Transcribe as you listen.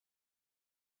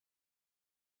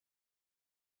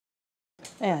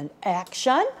And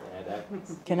action.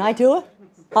 Can I do it?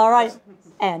 All right.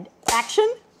 And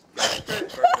action.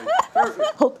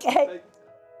 Perfect. Okay.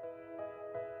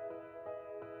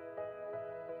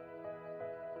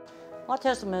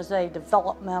 Autism is a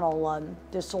developmental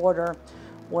disorder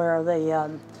where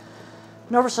the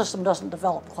nervous system doesn't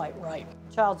develop quite right.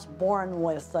 A child's born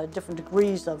with different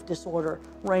degrees of disorder,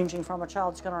 ranging from a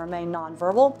child's going to remain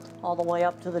nonverbal all the way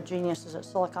up to the geniuses at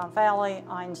Silicon Valley,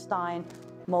 Einstein,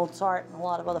 Mozart, and a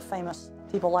lot of other famous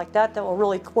people like that were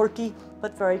really quirky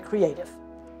but very creative.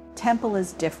 Temple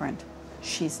is different.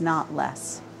 She's not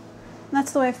less. And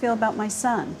that's the way I feel about my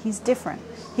son. He's different.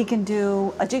 He can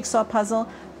do a jigsaw puzzle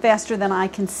faster than I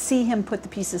can see him put the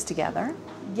pieces together,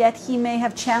 yet he may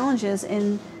have challenges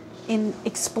in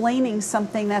explaining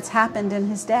something that's happened in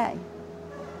his day.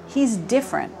 He's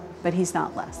different, but he's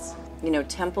not less. You know,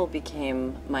 Temple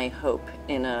became my hope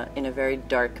in a very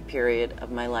dark period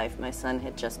of my life. My son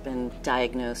had just been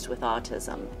diagnosed with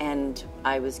autism, and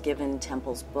I was given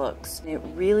Temple's books. It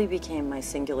really became my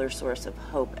singular source of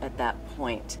hope at that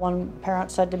point. One parent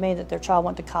said to me that their child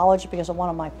went to college because of one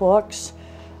of my books.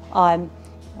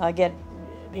 I get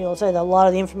people say that a lot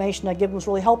of the information I give them has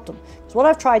really helped them. So what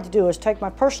I've tried to do is take my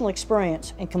personal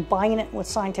experience and combine it with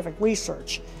scientific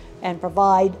research and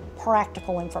provide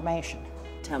practical information.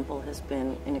 Temple has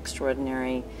been an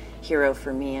extraordinary hero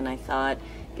for me, and I thought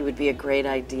it would be a great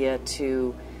idea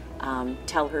to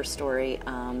tell her story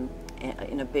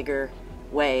in a bigger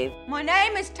way. My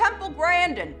name is Temple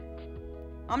Grandin.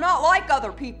 I'm not like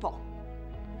other people.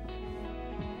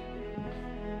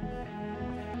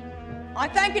 I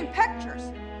think in pictures,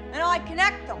 and I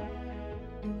connect them.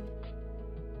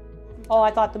 Oh,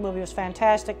 I thought the movie was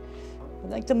fantastic. I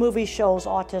think the movie shows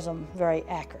autism very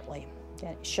accurately.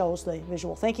 It shows the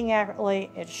visual thinking accurately,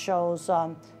 it shows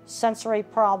sensory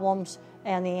problems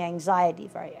and the anxiety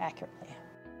very accurately.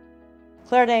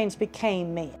 Claire Danes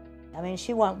became me. I mean,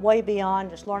 she went way beyond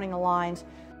just learning the lines.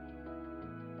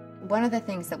 One of the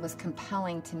things that was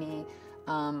compelling to me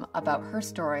about her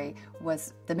story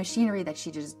was the machinery that she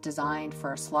just designed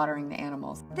for slaughtering the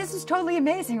animals. This is totally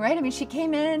amazing, right? I mean, she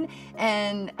came in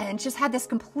and just had this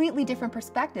completely different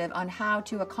perspective on how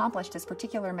to accomplish this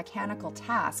particular mechanical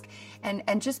task,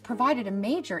 and just provided a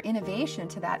major innovation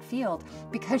to that field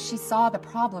because she saw the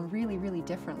problem really, really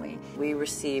differently. We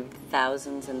received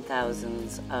thousands and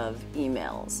thousands of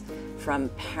emails from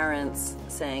parents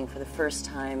saying for the first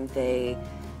time they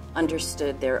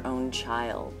understood their own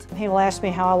child. People ask me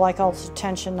how I like all this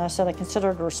attention. I said I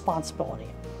consider it a responsibility.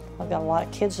 I've got a lot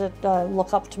of kids that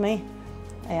look up to me,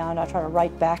 and I try to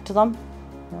write back to them.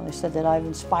 You know, they said that I've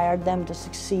inspired them to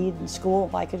succeed in school.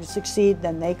 If I could succeed,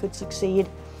 then they could succeed.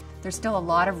 There's still a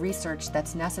lot of research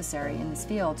that's necessary in this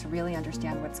field to really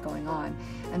understand what's going on.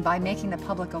 And by making the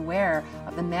public aware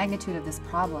of the magnitude of this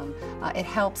problem, it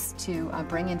helps to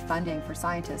bring in funding for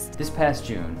scientists. This past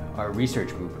June, our research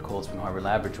group at Cold Spring Harbor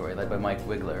Laboratory, led by Mike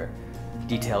Wigler,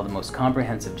 detailed the most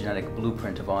comprehensive genetic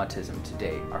blueprint of autism to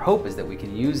date. Our hope is that we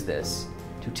can use this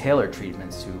to tailor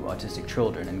treatments to autistic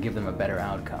children and give them a better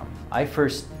outcome. I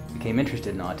first became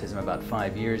interested in autism about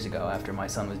 5 years ago after my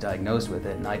son was diagnosed with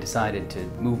it, and I decided to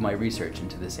move my research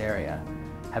into this area.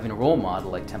 Having a role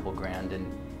model like Temple Grandin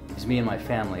gives me and my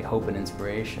family hope and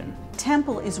inspiration.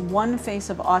 Temple is one face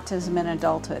of autism in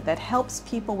adulthood that helps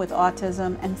people with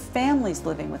autism and families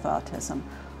living with autism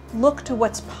look to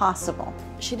what's possible.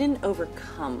 She didn't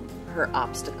overcome her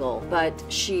obstacle, but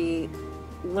she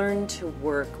learned to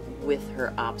work with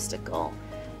her obstacle.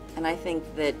 And I think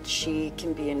that she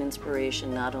can be an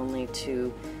inspiration not only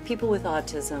to people with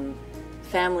autism,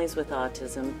 families with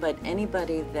autism, but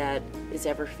anybody that is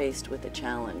ever faced with a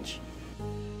challenge.